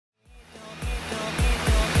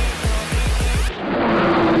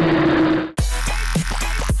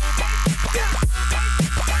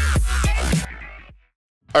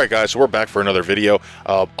Alright guys, so we're back for another video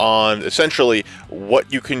on essentially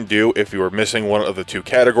what you can do if you were missing one of the two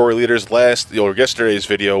category leaders. Yesterday's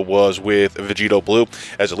video was with Vegito Blue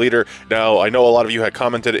as a leader. Now, I know a lot of you had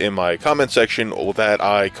commented in my comment section that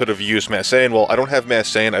I could have used Mass Saiyan. Well, I don't have Mass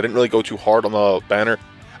Saiyan. I didn't really go too hard on the banner.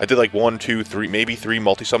 I did like 1, 2, 3, maybe 3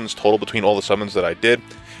 multi-summons total between all the summons that I did.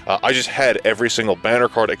 I just had every single banner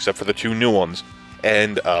card except for the 2 new ones.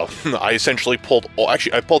 And I essentially pulled,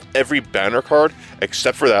 I pulled every banner card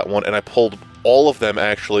except for that one, and I pulled all of them,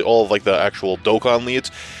 actually, all of like the actual Dokkan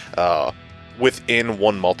leads within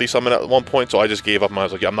one multi-summon at one point, so I just gave up, and I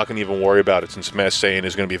was like, yeah, I'm not going to even worry about it, since Mass Saiyan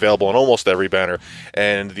is going to be available in almost every banner,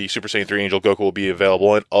 and the Super Saiyan 3 Angel Goku will be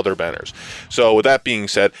available in other banners. So with that being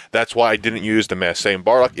said, that's why I didn't use the Mass Saiyan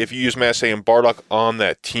Bardock. If you use Mass Saiyan Bardock on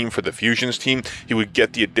that team for the Fusions team, he would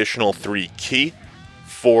get the additional 3 key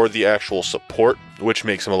for the actual support, which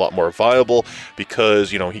makes him a lot more viable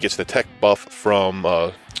because, you know, he gets the tech buff from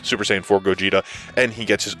Super Saiyan 4 Gogeta, and he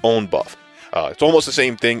gets his own buff. It's almost the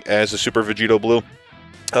same thing as the Super Vegito Blue.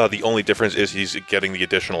 The only difference is he's getting the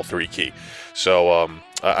additional 3 key. So,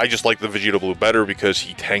 I just like the Vegito Blue better because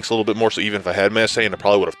he tanks a little bit more, so even if I had Mass Saiyan, I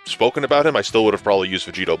probably would have spoken about him, I still would have probably used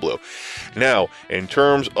Vegito Blue. Now, in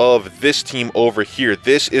terms of this team over here,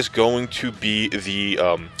 this is going to be the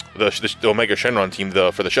Omega Shenron team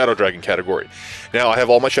for the Shadow Dragon category. Now, I have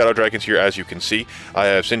all my Shadow Dragons here, as you can see. I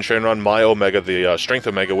have Sin Shenron, my Omega, the Strength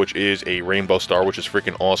Omega, which is a Rainbow Star, which is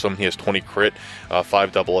freaking awesome. He has 20 crit,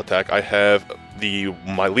 5 double attack. I have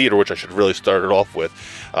my leader, which I should really start it off with,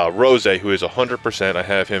 Rose, who is 100%. I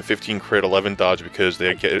have him 15 crit, 11 dodge, because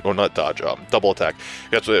they get, or not dodge, double attack.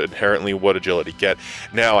 That's inherently what agility get.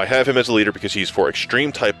 Now, I have him as a leader because he's for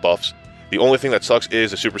extreme type buffs. The only thing that sucks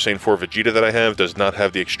is the Super Saiyan 4 Vegeta that I have does not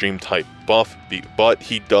have the extreme type buff, but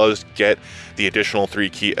he does get the additional 3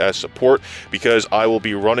 key as support, because I will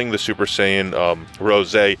be running the Super Saiyan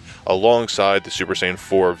Rose alongside the Super Saiyan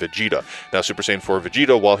 4 Vegeta. Now, Super Saiyan 4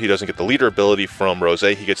 Vegeta, while he doesn't get the leader ability from Rose,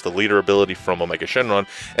 he gets the leader ability from Omega Shenron,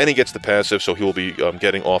 and he gets the passive, so he will be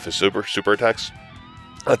getting off his super attacks.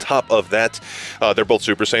 On top of that, they're both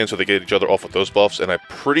Super Saiyan, so they get each other off with those buffs, and I'm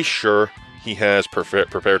pretty sure he has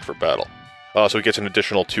prepared for battle. So he gets an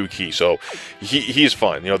additional 2 key, so he's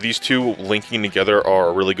fine. You know, these two linking together are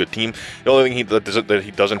a really good team. The only thing that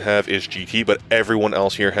he doesn't have is GT, but everyone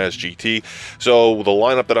else here has GT. So the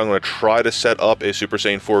lineup that I'm going to try to set up is Super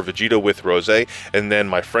Saiyan 4 Vegeta with Rose, and then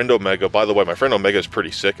my friend Omega. By the way, my friend Omega is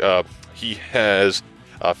pretty sick. He has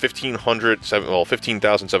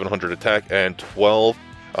 15,700 attack and 12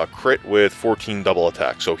 crit with 14 double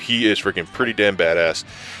attack, so he is freaking pretty damn badass.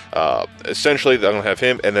 Essentially, I'm going to have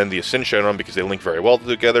him, and then the Sin Shenron, because they link very well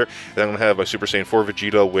together, and then I'm going to have my Super Saiyan 4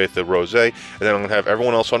 Vegeta with the Rose, and then I'm going to have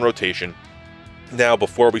everyone else on rotation. Now,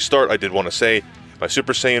 before we start, I did want to say, my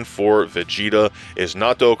Super Saiyan 4 Vegeta is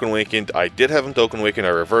not Dokkan Awakened. I did have him Dokkan Awakened.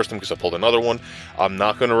 I reversed him because I pulled another one. I'm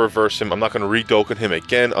not going to reverse him. I'm not going to re-Dokkan him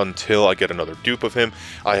again until I get another dupe of him.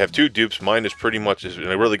 I have 2 dupes. Mine is pretty much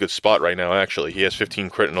in a really good spot right now, actually. He has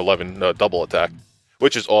 15 crit and 11 double attack,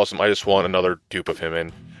 which is awesome. I just want another dupe of him,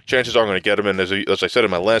 and chances are I'm going to get him. And as I said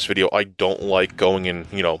in my last video, I don't like going and,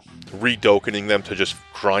 you know, re-Dokkaning them to just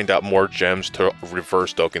grind out more gems to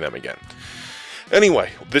reverse Dokkan them again.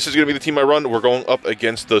 Anyway, this is going to be the team I run. We're going up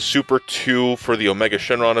against the Super 2 for the Omega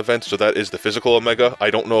Shenron event, so that is the physical Omega. I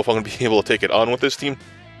don't know if I'm going to be able to take it on with this team,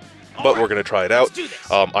 but we're going to try it out.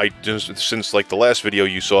 Since like the last video,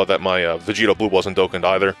 you saw that my Vegito Blue wasn't Dokkaned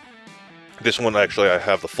either. This one, actually, I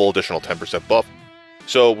have the full additional 10% buff.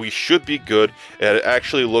 So we should be good, and it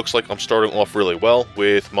actually looks like I'm starting off really well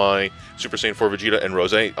with my Super Saiyan 4 Vegeta and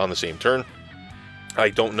Rose on the same turn. I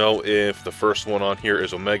don't know if the first one on here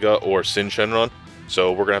is Omega or Sin Shenron,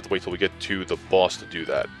 so we're going to have to wait till we get to the boss to do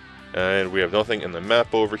that. And we have nothing in the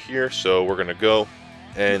map over here, so we're going to go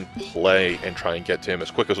and play and try and get to him as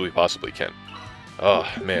quick as we possibly can. Oh,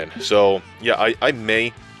 man. So, yeah, I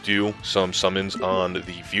may do some summons on the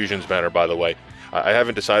Fusions banner, by the way. I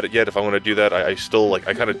haven't decided yet if I want to do that. I still, like,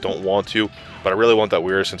 I kind of don't want to, but I really want that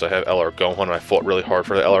weird since I have LR Gohan, and I fought really hard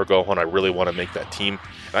for the LR Gohan. I really want to make that team.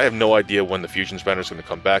 And I have no idea when the Fusions banner is going to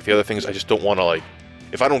come back. The other thing is I just don't want to, like,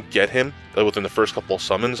 if I don't get him within the first couple of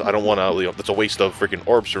summons, I don't want to, you know, that's a waste of freaking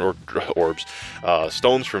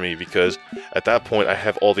stones for me, because at that point I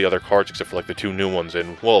have all the other cards except for, like, the 2 new ones,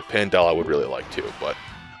 and, well, Pandel I would really like too, but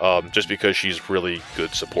just because she's really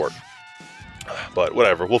good support. But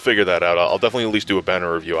whatever, we'll figure that out. I'll definitely at least do a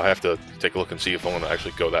banner review. I have to take a look and see if I want to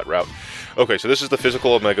actually go that route. Okay, so this is the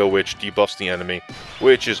physical Omega, which debuffs the enemy,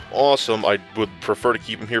 which is awesome. I would prefer to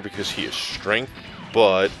keep him here because he is strength,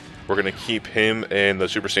 but We're going to keep him and the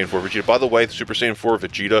Super Saiyan 4 Vegeta. By the way, the Super Saiyan 4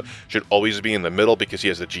 Vegeta should always be in the middle because he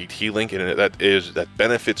has the GT link, and that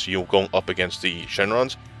benefits you going up against the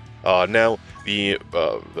Shenrons. Now, the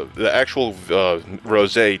actual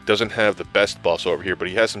Rose doesn't have the best buffs over here, but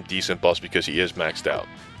he has some decent buffs because he is maxed out.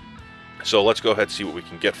 So let's go ahead and see what we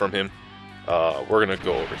can get from him. We're gonna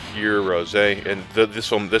go over here, Rose, and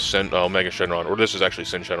this Omega Shenron, or this is actually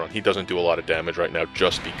Sin Shenron. He doesn't do a lot of damage right now,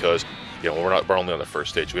 just because we're only on the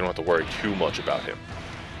first stage. So we don't have to worry too much about him.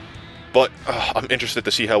 But I'm interested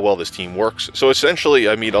to see how well this team works. So essentially,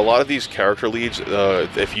 I mean, a lot of these character leads,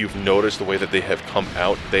 if you've noticed the way that they have come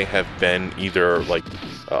out, they have been either like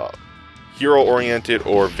hero-oriented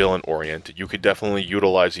or villain-oriented. You could definitely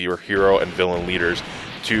utilize your hero and villain leaders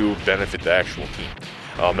to benefit the actual team.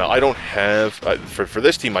 Now, I don't have, for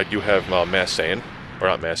this team, I do have Mass Saiyan, or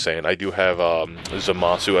not Mass Saiyan, I do have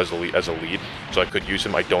Zamasu as a lead, so I could use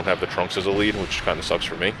him. I don't have the Trunks as a lead, which kind of sucks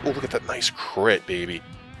for me. Oh, look at that nice crit, baby.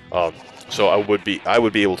 So I would be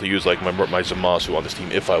able to use like my Zamasu on this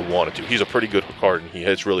team if I wanted to. He's a pretty good card and he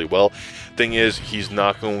hits really well. Thing is, he's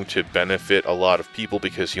not going to benefit a lot of people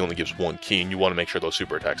because he only gives one key, and you want to make sure those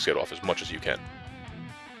super attacks get off as much as you can.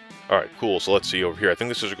 Alright, cool. So let's see over here. I think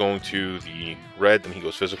this is going to the red, then he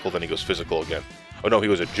goes physical, then he goes physical again. Oh no, he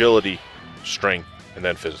goes agility, strength, and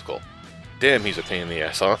then physical. Damn, he's a pain in the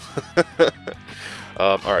ass, huh?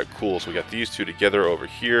 Alright, cool. So we got these two together over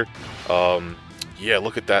here. Yeah,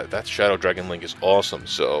 look at that. That Shadow Dragon Link is awesome.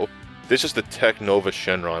 So this is the Tech Nova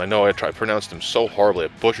Shenron. I know I pronounced him so horribly. I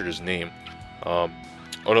butchered his name. Oh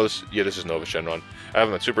no, this is Nova Shenron. I have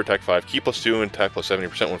him at Super Attack 5, Ki +2, and Attack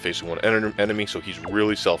 +70% when facing one enemy, so he's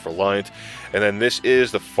really self-reliant. And then this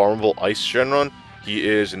is the Farmable Ice Shenron. He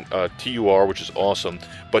is an TUR, which is awesome,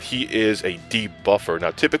 but he is a debuffer.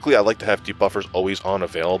 Now, typically, I like to have debuffers always on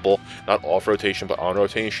available, not off rotation, but on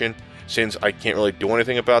rotation. Since I can't really do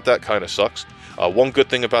anything about that, kind of sucks. One good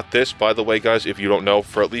thing about this, by the way, guys, if you don't know,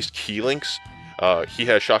 for at least key links, he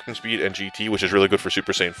has Shocking Speed and GT, which is really good for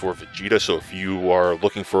Super Saiyan 4 Vegeta, so if you are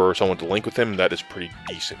looking for someone to link with him, that is pretty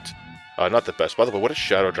decent. Not the best. By the way, what is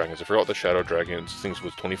Shadow Dragons? I forgot what the Shadow Dragons things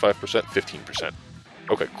was 25%? 15%.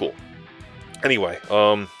 Okay, cool. Anyway,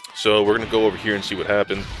 so we're going to go over here and see what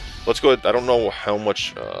happens. Let's go ahead. I don't know how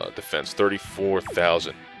much defense.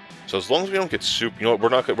 34,000. So as long as we don't get super... You know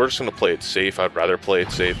what? We're just going to play it safe. I'd rather play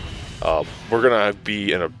it safe. We're going to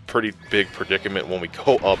be in a pretty big predicament when we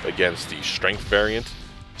go up against the strength variant,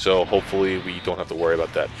 so hopefully we don't have to worry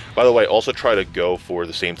about that. By the way, also try to go for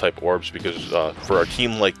the same type orbs, because for a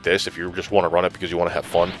team like this, if you just want to run it because you want to have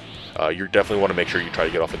fun, you definitely want to make sure you try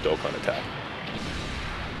to get off a Dokkan attack.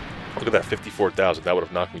 Look at that, 54,000. That would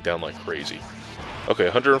have knocked me down like crazy. Okay,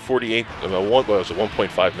 148, what was it,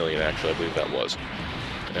 1.5 million actually, I believe that was.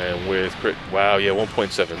 And with crit, wow, yeah,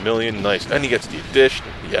 1.7 million, nice. And he gets the addition,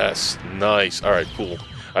 yes, nice. All right, cool.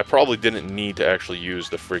 I probably didn't need to actually use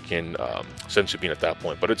the freaking Sensu Bean at that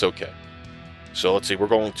point, but it's okay. So let's see, we're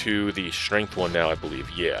going to the strength one now, I believe,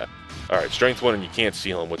 yeah. All right, strength one, and you can't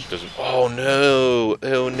seal him, which doesn't, oh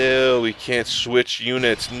no, we can't switch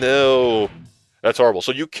units, no. That's horrible.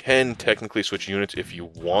 So you can technically switch units if you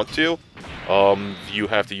want to. You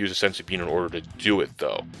have to use a Sensu Bean in order to do it,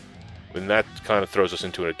 though. And that kind of throws us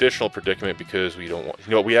into an additional predicament because we don't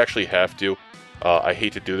want... we actually have to. I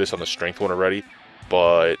hate to do this on the strength one already,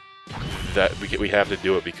 but that we have to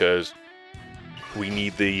do it because we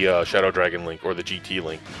need the Shadow Dragon link or the GT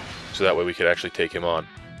link, so that way we could actually take him on.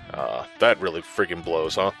 That really freaking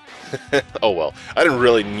blows, huh? Oh well, I didn't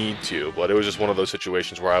really need to, but it was just one of those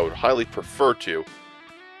situations where I would highly prefer to.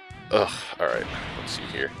 Ugh, alright, let's see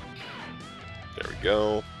here. There we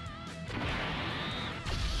go.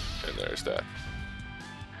 And there's that.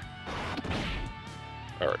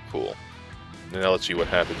 Alright, cool. And now let's see what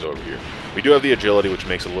happens over here. We do have the agility, which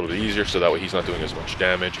makes it a little bit easier, so that way he's not doing as much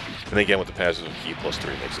damage. And again, with the passive of Ki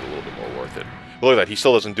 +3 makes it a little bit more worth it. But look at that, he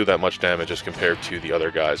still doesn't do that much damage as compared to the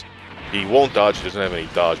other guys. He won't dodge, he doesn't have any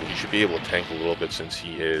dodge, but he should be able to tank a little bit since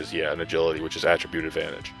he is, yeah, an agility, which is attribute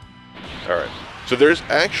advantage. Alright, so there's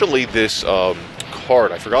actually this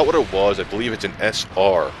card, I forgot what it was, I believe it's an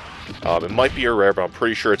SR. It might be a rare, but I'm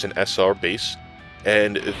pretty sure it's an SR base.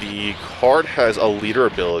 And the card has a leader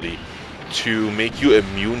ability to make you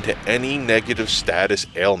immune to any negative status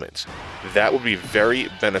ailments. That would be very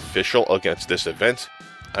beneficial against this event.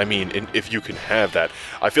 I mean, if you can have that.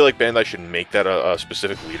 I feel like Bandai should make that a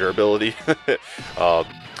specific leader ability.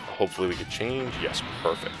 Hopefully we could change. Yes,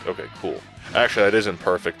 perfect. Okay, cool. Actually, that isn't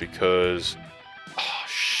perfect because... oh,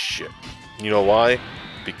 shit. You know why?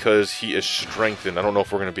 Because he is strengthened. I don't know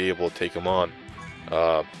if we're going to be able to take him on.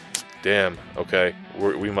 Damn. Okay.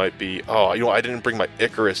 We might be... oh, you know, I didn't bring my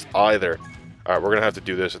Icarus either. Alright, we're going to have to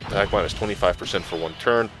do this. Attack minus 25% for 1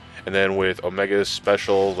 turn. And then with Omega's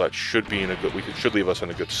special, that should be in a good... should leave us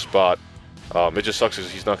in a good spot. It just sucks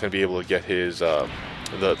because he's not going to be able to get his... the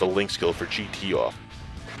Link skill for GT off.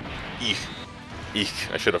 Eek. Eek.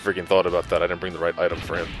 I should have freaking thought about that. I didn't bring the right item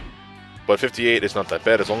for him. But 58 is not that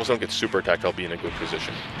bad. As long as I don't get super attacked, I'll be in a good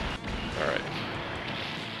position. Alright.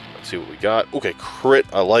 Let's see what we got. Okay, crit.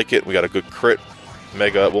 I like it. We got a good crit.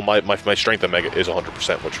 Mega. Well, my strength of Mega is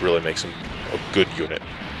 100%, which really makes him a good unit.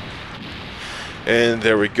 And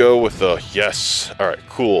there we go with the yes. Alright,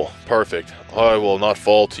 cool. Perfect. I will not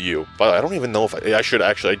fall to you. But I don't even know if I should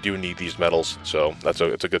actually. I do need these medals, so it's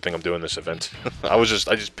a good thing I'm doing this event. I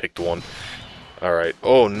just picked one. Alright.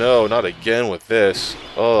 Oh no, not again with this.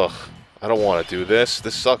 Ugh. I don't want to do this.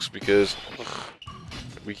 This sucks because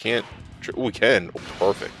we can't. We can. Oh,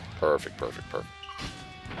 perfect. Perfect. Perfect. Perfect.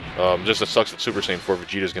 Just it sucks that Super Saiyan 4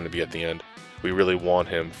 Vegeta is going to be at the end. We really want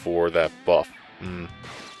him for that buff.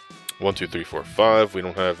 1, 2, 3, 4, 5. We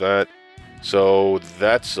don't have that. So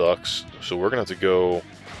that sucks. So we're going to have to go...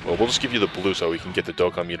 Well, we'll just give you the blue so we can get the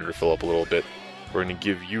Dokkan meter to fill up a little bit. We're going to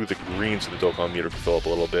give you the green so the Dokkan meter can fill up a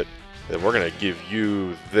little bit. Then we're going to give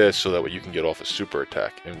you this so that way you can get off a super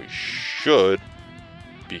attack. And we should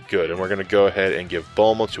be good. And we're going to go ahead and give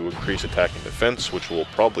Bulma to increase attack and defense, which will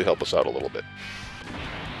probably help us out a little bit.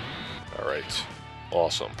 Alright.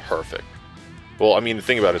 Awesome. Perfect. Well, I mean, the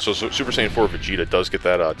thing about it, so Super Saiyan 4 Vegeta does get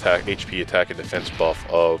that HP attack and defense buff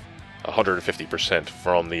of 150%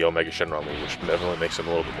 from the Omega Shenron League, which definitely makes him a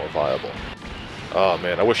little bit more viable. Oh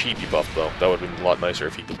man, I wish he'd be buffed though. That would have been a lot nicer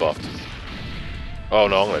if he'd be buffed. Oh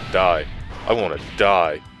no, I'm gonna die. I wanna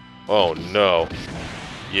die. Oh no.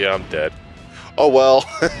 Yeah, I'm dead. Oh well.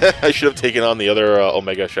 I should have taken on the other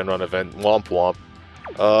Omega Shenron event. Womp womp.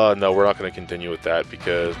 No, we're not going to continue with that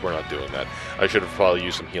because we're not doing that. I should have probably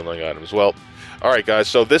used some healing items. Well, alright guys,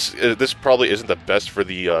 so this probably isn't the best for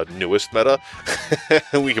the newest meta.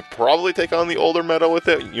 We could probably take on the older meta with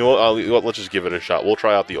it. You know, let's just give it a shot. We'll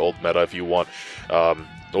try out the old meta if you want.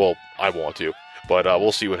 Well, I want to. But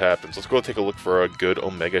we'll see what happens. Let's go take a look for a good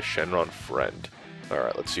Omega Shenron friend.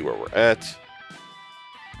 Alright, let's see where we're at.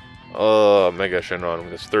 Omega Shenron,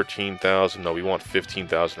 that's 13,000. No, we want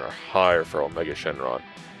 15,000 or higher for Omega Shenron.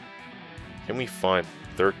 Can we find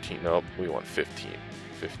 13? Nope, we want 15.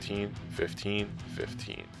 15, 15,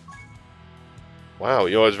 15. Wow,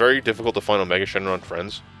 you know, it's very difficult to find Omega Shenron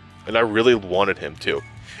friends. And I really wanted him too.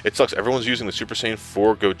 It sucks, everyone's using the Super Saiyan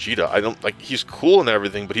 4 Gogeta. I don't, like, he's cool and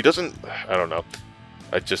everything, but he doesn't, I don't know.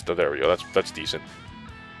 There we go, that's decent.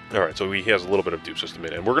 Alright, so he has a little bit of dupe system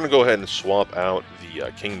in it. And we're going to go ahead and swap out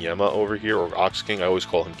the King Yemma over here, or Ox King. I always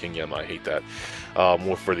call him King Yemma, I hate that.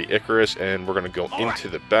 For the Icarus, and we're going to go into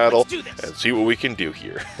the battle and see what we can do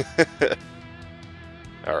here.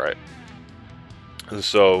 Alright. And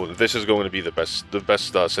so this is going to be the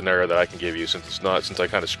best scenario that I can give you, since I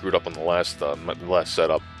kind of screwed up on the last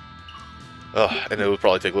setup. And it would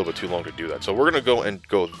probably take a little bit too long to do that. So we're going to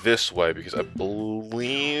go this way, because I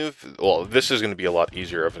believe... Well, this is going to be a lot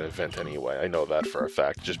easier of an event anyway. I know that for a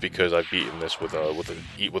fact, just because I've beaten this with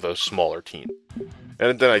a smaller team.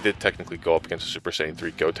 And then I did technically go up against the Super Saiyan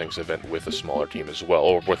 3 Gotenks event with a smaller team as well.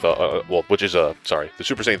 Or with the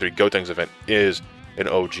Super Saiyan 3 Gotenks event is an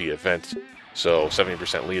OG event. So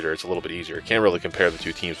 70% leader, it's a little bit easier. Can't really compare the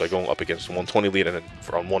two teams by going up against 120 lead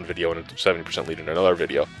on one video and a 70% lead in another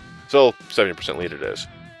video. So 70% lead it is.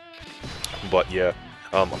 But yeah,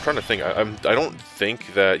 I'm trying to think. I don't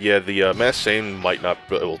think that the Mass Saiyan might not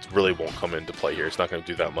really won't come into play here. It's not going to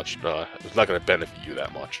do that much. It's not going to benefit you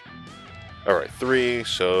that much. All right, 3.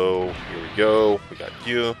 So here we go. We got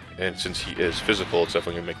you, and since he is physical, it's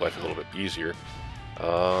definitely going to make life a little bit easier.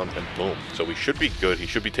 And boom. So we should be good. He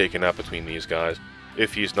should be taken out between these guys.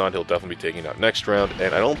 If he's not, he'll definitely be taken out next round.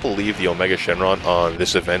 And I don't believe the Omega Shenron on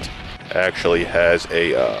this event actually has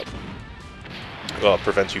a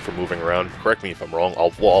prevents you from moving around. Correct me if I'm wrong.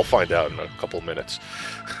 I'll find out in a couple of minutes.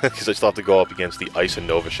 Because I still have to go up against the Ice and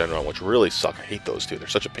Nova Shenron, which really suck. I hate those two. They're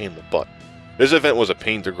such a pain in the butt. This event was a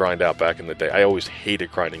pain to grind out back in the day. I always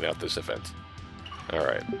hated grinding out this event.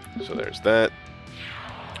 Alright, so there's that.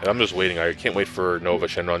 And I'm just waiting. I can't wait for Nova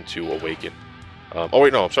Shenron to awaken. Oh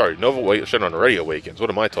wait, no, I'm sorry. Nova Shenron already awakens. What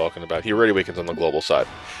am I talking about? He already awakens on the global side.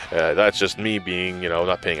 That's just me being,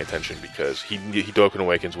 not paying attention, because he Dokkan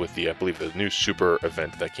awakens with the, I believe, the new super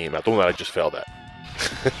event that came out. The one that I just failed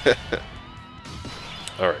at.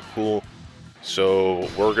 Alright, cool. So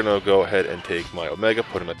we're going to go ahead and take my Omega,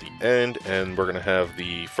 put him at the end, and we're going to have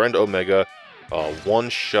the friend Omega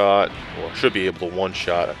one-shot, or should be able to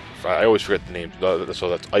one-shot. I always forget the name, so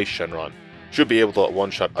that's Ice Shenron. Should be able to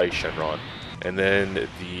one-shot Ice Shenron. and then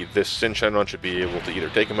this Sin Shenron should be able to either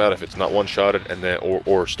take him out if it's not one-shotted, and then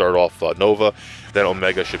or start off Nova. Then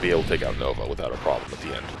Omega should be able to take out Nova without a problem at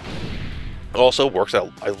the end. Also works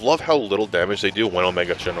out. I love how little damage they do when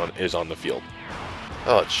Omega Shenron is on the field.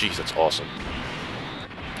 Oh, jeez, that's awesome.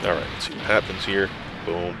 All right, let's see what happens here.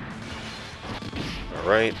 Boom. All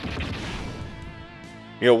right.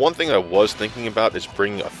 You know, one thing I was thinking about is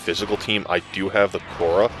bringing a physical team. I do have the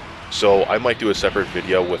Korra, so I might do a separate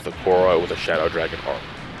video with the Korra with a Shadow Dragon arc,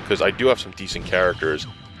 because I do have some decent characters.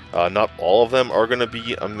 Not all of them are going to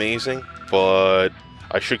be amazing, but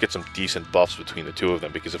I should get some decent buffs between the two of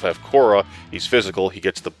them, because if I have Korra, he's physical, he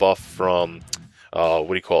gets the buff from, what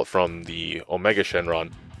do you call it, from the Omega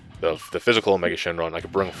Shenron, the physical Omega Shenron. I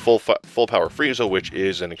could bring full power Frieza, which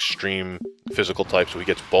is an extreme physical type, so he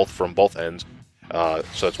gets both from both ends. So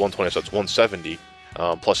that's 120, so that's 170,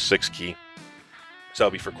 plus 6 ki. So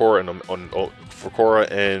that'll be for Korra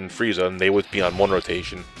and Frieza, and they would be on one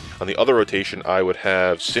rotation. On the other rotation, I would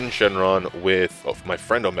have Sin Shenron with my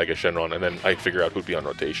friend Omega Shenron, and then I'd figure out who'd be on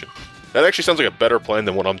rotation. That actually sounds like a better plan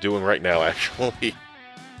than what I'm doing right now, actually.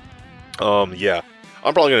 Yeah,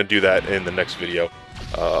 I'm probably going to do that in the next video.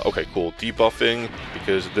 Okay, cool. Debuffing,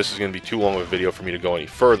 because this is going to be too long of a video for me to go any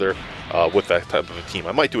further with that type of a team.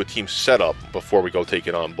 I might do a team setup before we go take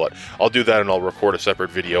it on, but I'll do that and I'll record a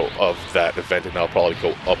separate video of that event, and I'll probably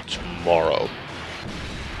go up tomorrow.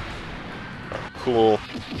 Right, cool.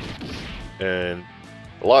 And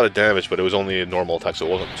a lot of damage, but it was only a normal attack, so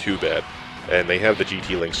it wasn't too bad. And they have the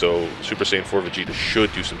GT link, so Super Saiyan 4 Vegeta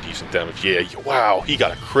should do some decent damage. Yeah, wow, he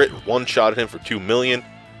got a crit, one-shot at him for 2 million.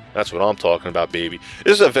 That's what I'm talking about, baby.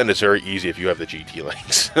 This event is very easy if you have the GT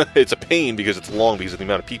links. It's a pain because it's long because of the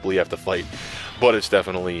amount of people you have to fight, but it's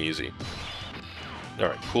definitely easy.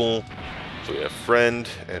 Alright, cool. So we have Friend,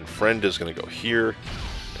 and Friend is going to go here,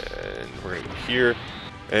 and we're going to go here.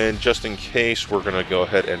 And just in case, we're going to go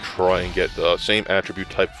ahead and try and get the same attribute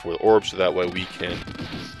type for the orb, so that way we can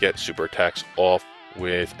get super attacks off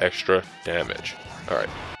with extra damage. Alright,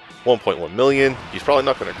 1.1 million. He's probably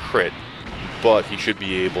not going to crit, but he should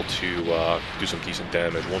be able to do some decent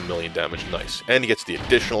damage. 1 million damage, nice. And he gets the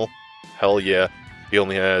additional. Hell yeah. He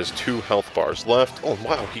only has 2 health bars left. Oh,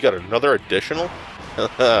 wow, he got another additional?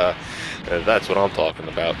 That's what I'm talking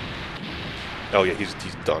about. Oh, yeah, he's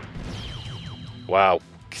done. Wow,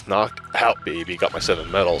 knocked out, baby. Got my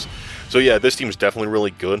 7 medals. So, yeah, this team's definitely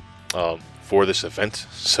really good for this event.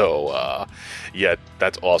 So, yeah,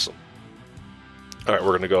 that's awesome. Alright, we're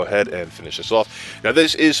going to go ahead and finish this off. Now,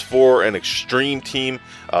 this is for an extreme team.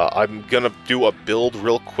 I'm going to do a build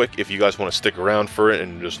real quick. If you guys want to stick around for it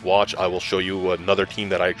and just watch, I will show you another team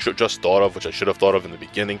that I just thought of, which I should have thought of in the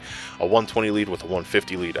beginning. A 120 lead with a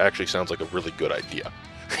 150 lead actually sounds like a really good idea.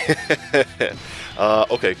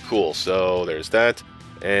 Okay, cool. So, there's that.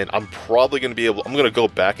 And I'm probably going to be able... I'm going to go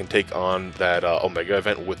back and take on that Omega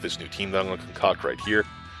event with this new team that I'm going to concoct right here.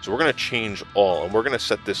 So, we're going to change all, and we're going to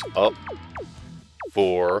set this up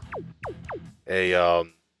for a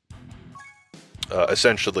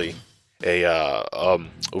essentially a oh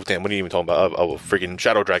damn, what are you even talking about? A freaking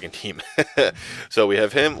Shadow Dragon team. So we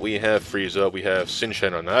have him, we have Frieza, we have Sin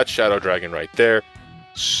Shenron. Now that's Shadow Dragon right there.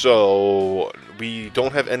 So we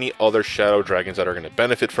don't have any other Shadow Dragons that are going to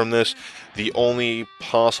benefit from this. The only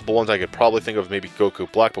possible ones I could probably think of maybe Goku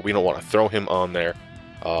Black, but we don't want to throw him on there.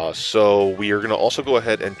 So we are going to also go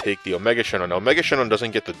ahead and take the Omega Shenron. Now, Omega Shenron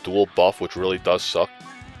doesn't get the dual buff, which really does suck,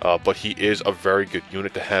 but he is a very good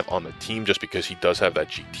unit to have on the team just because he does have that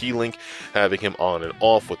GT link. Having him on and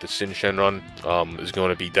off with the Sin Shenron is going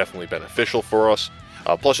to be definitely beneficial for us.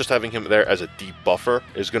 Plus, just having him there as a debuffer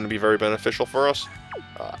is going to be very beneficial for us.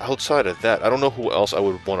 Outside of that, I don't know who else I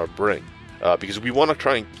would want to bring, because we want to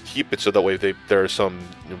try and keep it so that way there are some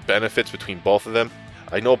benefits between both of them.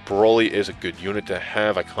 I know Broly is a good unit to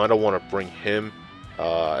have. I kind of want to bring him.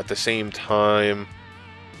 At the same time,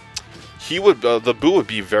 he would the Boo would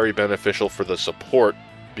be very beneficial for the support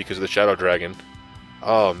because of the Shadow Dragon.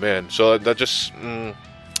 Oh man, so that just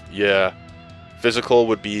yeah, physical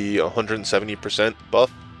would be 170%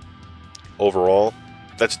 buff overall.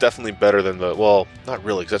 That's definitely better than the, well, not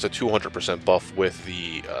really, because that's a 200% buff with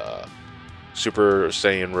the Super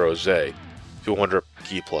Saiyan Rose, 200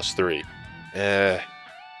 ki plus 3.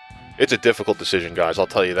 It's a difficult decision, guys. I'll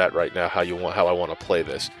tell you that right now, how I want to play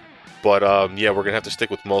this. But yeah, we're gonna have to stick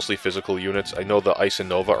with mostly physical units. I know the Ice and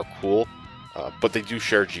Nova are cool, but they do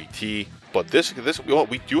share GT. But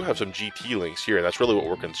we do have some GT links here, and that's really what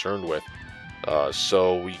we're concerned with.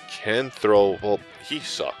 So we can throw. Well, he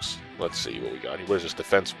sucks. Let's see what we got. What is this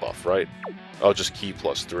defense buff, right? Oh, just ki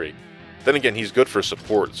plus 3. Then again, he's good for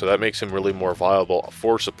support, so that makes him really more viable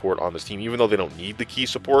for support on this team, even though they don't need the ki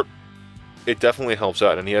support. it definitely helps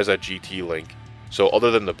out, and he has that GT link. So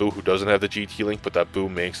other than the Boo who doesn't have the GT link, but that Boo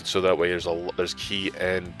makes it so that way there's key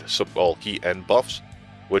and buffs,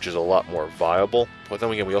 which is a lot more viable. But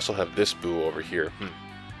then again, we also have this Boo over here.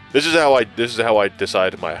 This is how I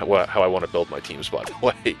decide how I want to build my teams, by the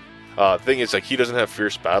way. Thing is, like, he doesn't have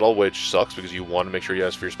Fierce Battle, which sucks because you want to make sure he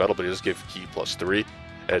has Fierce Battle, but he does give Key +3.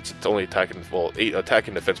 And it's only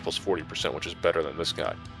attacking defense plus 40%, which is better than this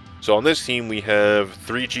guy. So on this team, we have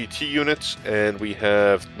 3 GT units, and we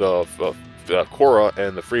have the Korra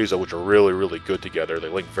and the Frieza, which are really, really good together. They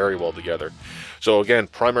link very well together. So again,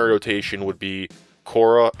 primary rotation would be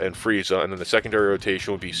Korra and Frieza, and then the secondary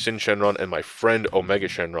rotation would be Sin Shenron and my friend Omega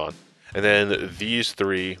Shenron. And then these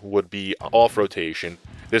 3 would be off rotation.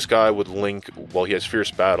 This guy would link, well, he has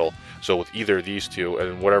Fierce Battle, so with either of these 2,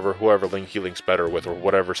 and whoever link he links better with, or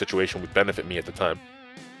whatever situation would benefit me at the time.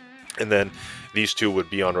 And then these 2 would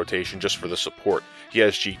be on rotation just for the support. He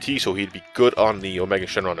has GT, so he'd be good on the Omega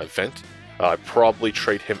Shenron event. I'd probably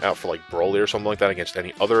trade him out for like Broly or something like that against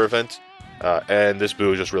any other event. And this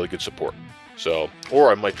Boo is just really good support. So,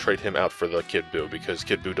 or I might trade him out for the Kid Boo, because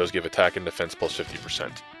Kid Boo does give attack and defense plus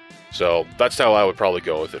 50%. So that's how I would probably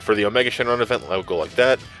go with it. For the Omega Shenron event, I would go like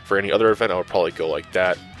that. For any other event, I would probably go like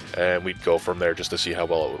that. And we'd go from there just to see how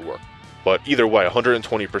well it would work. But either way,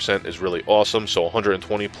 120% is really awesome. So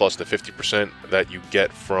 120 plus the 50% that you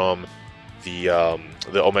get from the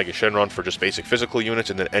Omega Shenron for just basic physical units,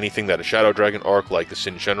 and then anything that is Shadow Dragon arc, like the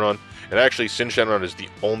Sin Shenron. And actually, Sin Shenron is the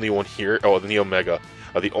only one here, and the Omega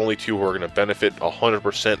are the only 2 who are going to benefit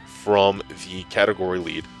 100% from the category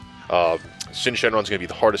lead. Sin Shenron's going to be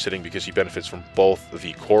the hardest hitting because he benefits from both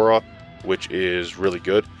the Korra, which is really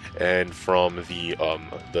good, and from the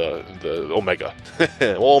Omega.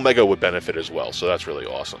 Well, Omega would benefit as well, so that's really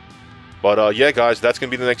awesome. But yeah, guys, that's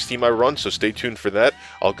gonna be the next team I run, so stay tuned for that.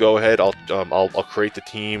 I'll go ahead. I'll create the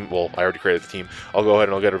team. Well, I already created the team. I'll go ahead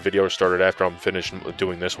and I'll get a video started after I'm finished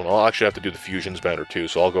doing this one. I'll actually have to do the fusions banner too,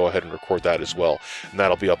 so I'll go ahead and record that as well, and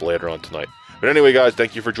that'll be up later on tonight. But anyway, guys,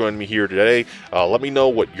 thank you for joining me here today. Let me know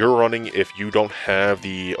what you're running if you don't have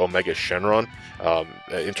the Omega Shenron,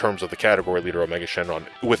 in terms of the category leader Omega Shenron,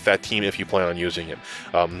 with that team if you plan on using it.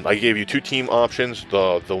 I gave you 2 team options,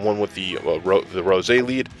 the one with the Rose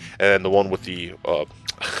lead, and the one with the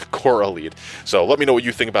Korra lead. So let me know what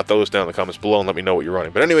you think about those down in the comments below, and let me know what you're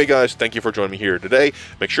running. But anyway, guys, thank you for joining me here today.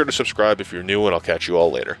 Make sure to subscribe if you're new, and I'll catch you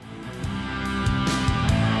all later.